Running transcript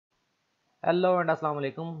Hello and Assalamu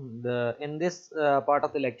alaikum. In this part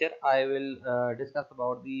of the lecture, I will discuss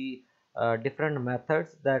about the different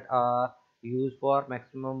methods that are used for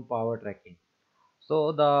maximum power tracking.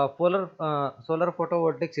 So the solar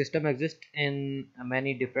photovoltaic system exists in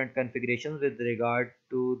many different configurations with regard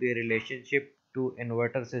to the relationship to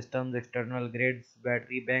inverter systems, external grids,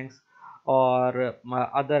 battery banks, or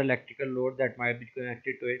other electrical load that might be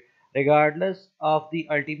connected to it. Regardless of the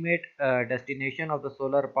ultimate destination of the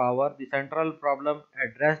solar power, the central problem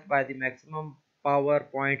addressed by the maximum power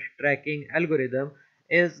point tracking algorithm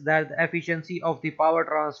is that the efficiency of the power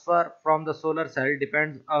transfer from the solar cell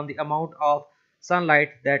depends on the amount of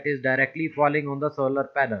sunlight that is directly falling on the solar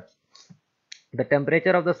panel. The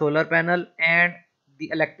temperature of the solar panel and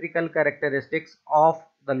the electrical characteristics of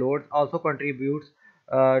the loads also contributes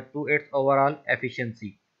to its overall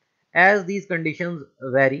efficiency. As these conditions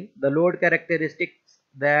vary, the load characteristics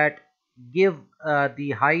that give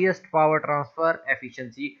the highest power transfer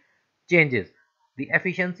efficiency changes. The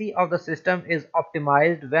efficiency of the system is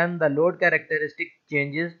optimized when the load characteristic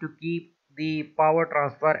changes to keep the power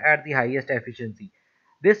transfer at the highest efficiency.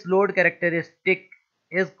 This load characteristic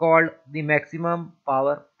is called the maximum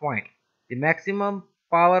power point. The maximum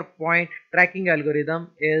power point tracking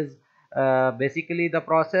algorithm is basically the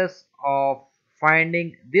process of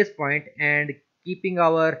finding this point and keeping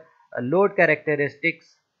our load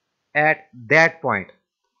characteristics at that point.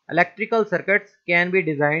 Electrical circuits can be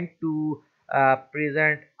designed to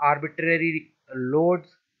present arbitrary loads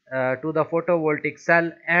to the photovoltaic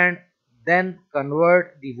cell and then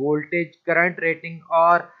convert the voltage, current rating,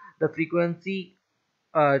 or the frequency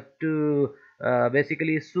to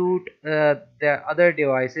basically suit the other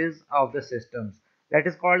devices of the systems. That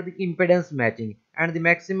is called the impedance matching, and the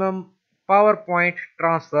maximum power point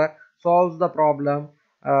transfer solves the problem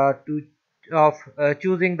to of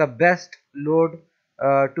choosing the best load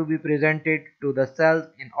to be presented to the cells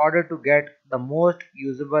in order to get the most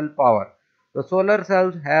usable power. The solar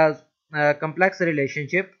cells has a complex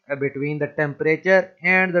relationship between the temperature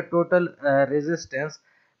and the total resistance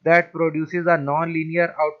that produces a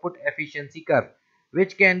non-linear output efficiency curve,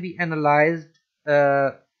 which can be analyzed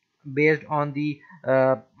uh, based on the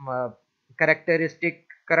characteristic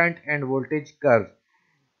current and voltage curves.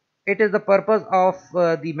 It is the purpose of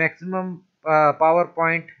the maximum power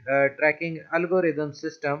point tracking algorithm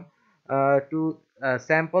system to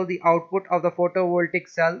sample the output of the photovoltaic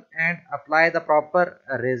cell and apply the proper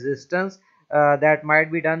resistance that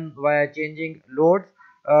might be done via changing loads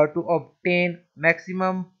to obtain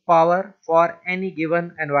maximum power for any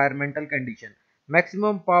given environmental condition.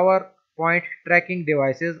 Maximum power point tracking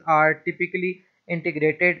devices are typically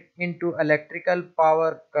integrated into electrical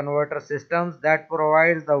power converter systems that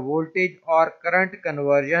provides the voltage or current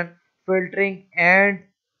conversion, filtering, and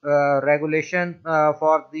regulation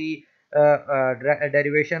for the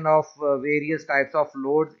derivation of various types of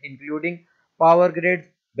loads including power grids,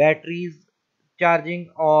 batteries,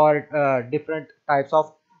 charging, or different types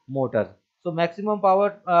of motors. So maximum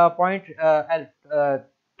power point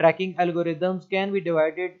tracking algorithms can be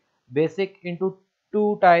divided basic into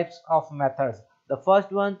two types of methods. The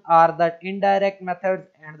first one are the indirect methods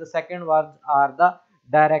and the second ones are the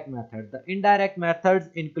direct methods. The indirect methods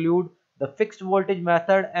include the fixed voltage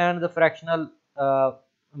method and the fractional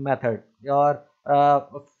method or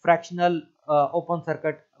fractional open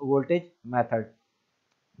circuit voltage method.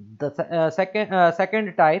 The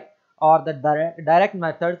second type or the direct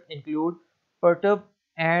methods include perturb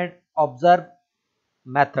and observe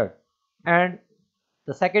method, and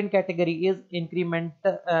the second category is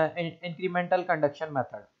incremental conduction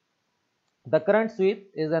method. The current sweep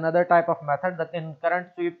is another type of method. That in current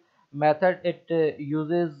sweep method, it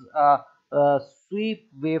uses a sweep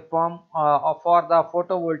waveform for the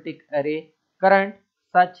photovoltaic array current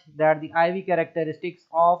such that the IV characteristics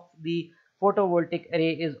of the photovoltaic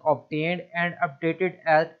array is obtained and updated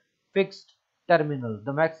at fixed terminals.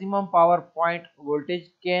 The maximum power point voltage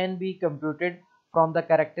can be computed from the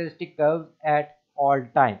characteristic curves at all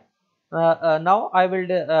time. Now I will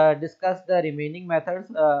discuss the remaining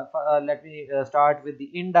methods. Let me start with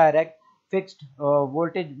the indirect fixed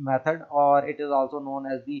voltage method, or it is also known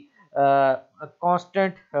as the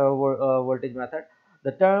constant voltage method.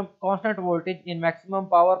 The term constant voltage in maximum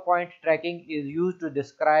power point tracking is used to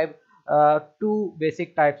describe two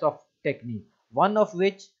basic types of technique. One of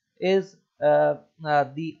which is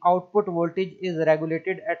the output voltage is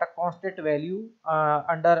regulated at a constant value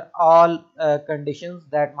under all conditions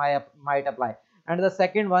that might apply, and the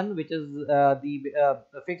second one, which is the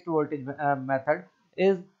fixed voltage method,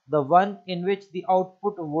 is the one in which the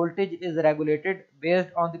output voltage is regulated based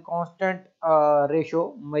on the constant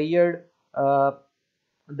ratio measured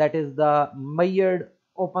that is the measured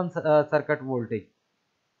open circuit voltage.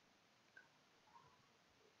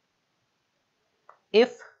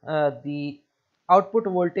 If the output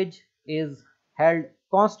voltage is held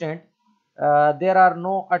constant, there are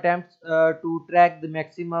no attempts to track the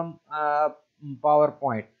maximum power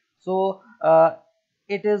point. So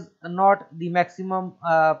it is not the maximum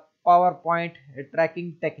power point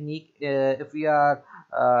tracking technique if we are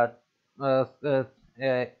uh, uh, uh,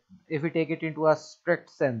 uh, if we take it into a strict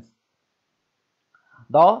sense,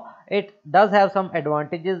 though it does have some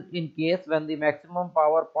advantages in case when the maximum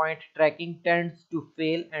power point tracking tends to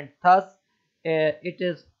fail, and thus it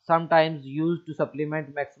is sometimes used to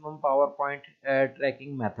supplement maximum power point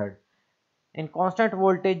tracking method. In constant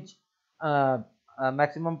voltage uh,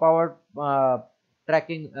 maximum power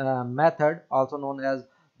tracking method, also known as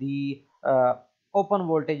the open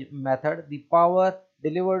voltage method, the power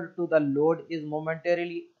delivered to the load is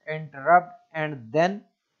momentarily interrupted, and then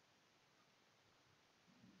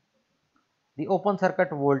the open circuit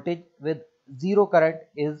voltage with zero current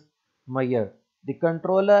is measured. The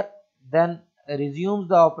controller then resumes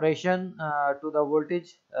the operation to the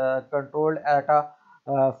voltage controlled at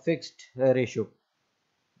a fixed ratio.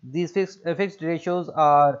 These fixed ratios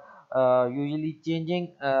are usually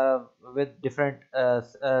changing with different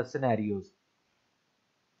scenarios.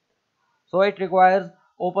 So it requires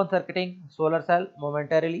open circuiting solar cell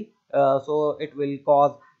momentarily, so it will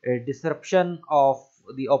cause a disruption of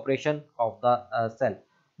the operation of the cell.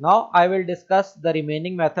 Now I will discuss the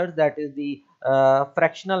remaining methods, that is the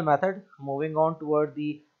fractional method. Moving on toward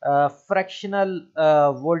the fractional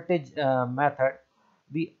voltage method,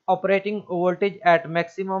 the operating voltage at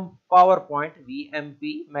maximum power point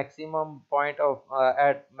VMP, maximum point of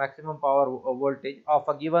at maximum power voltage of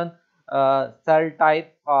a given cell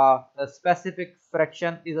type, a specific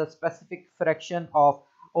fraction is a specific fraction of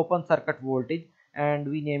open circuit voltage, and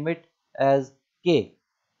we name it as K.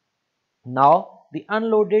 Now the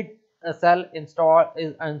unloaded cell is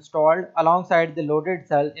installed alongside the loaded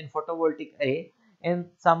cell in photovoltaic array in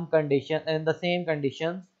the same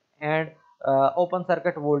conditions, and open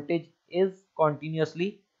circuit voltage is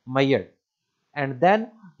continuously measured, and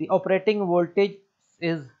then the operating voltage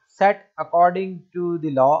is set according to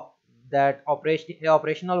the law that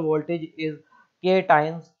operational voltage is K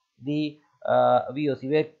times the VOC,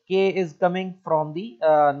 where K is coming from the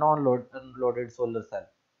non-loaded solar cell.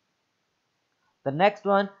 The next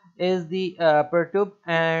one is the perturb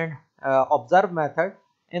and observe method.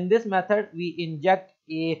 In this method, we inject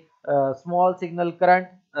a small signal current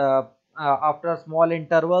after small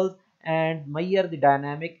intervals and measure the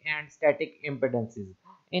dynamic and static impedances.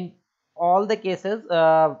 In all the cases,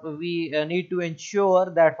 we need to ensure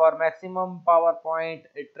that for maximum power point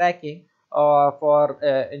tracking, for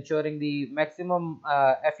ensuring the maximum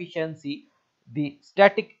efficiency, the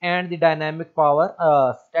static and the dynamic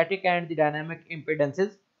static and the dynamic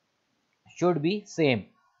impedances should be same.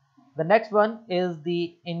 The next one is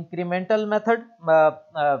the incremental method,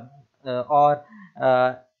 or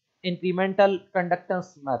uh, incremental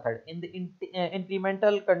conductance method. In the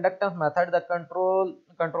incremental conductance method, the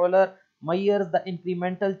controller measures the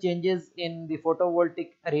incremental changes in the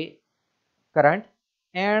photovoltaic array current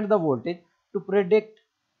and the voltage to predict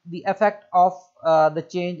the effect of the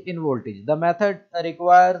change in voltage. The method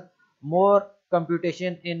requires more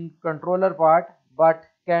computation in controller part, but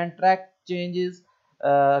can track changes,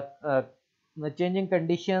 changing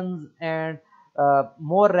conditions, and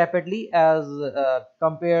more rapidly as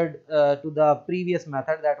compared to the previous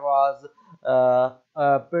method, that was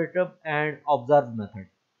perturb and observe method.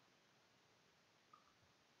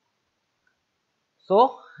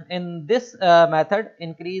 So in this method,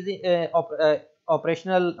 increasing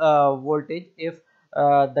operational voltage, if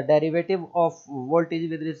the derivative of voltage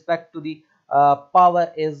with respect to the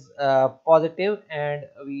power is positive, and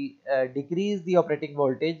we decrease the operating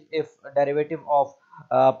voltage if derivative of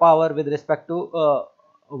power with respect to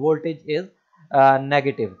voltage is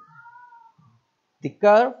negative. The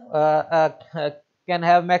curve can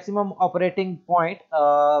have maximum operating point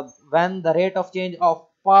when the rate of change of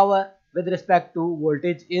power with respect to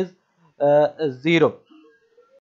voltage is 0.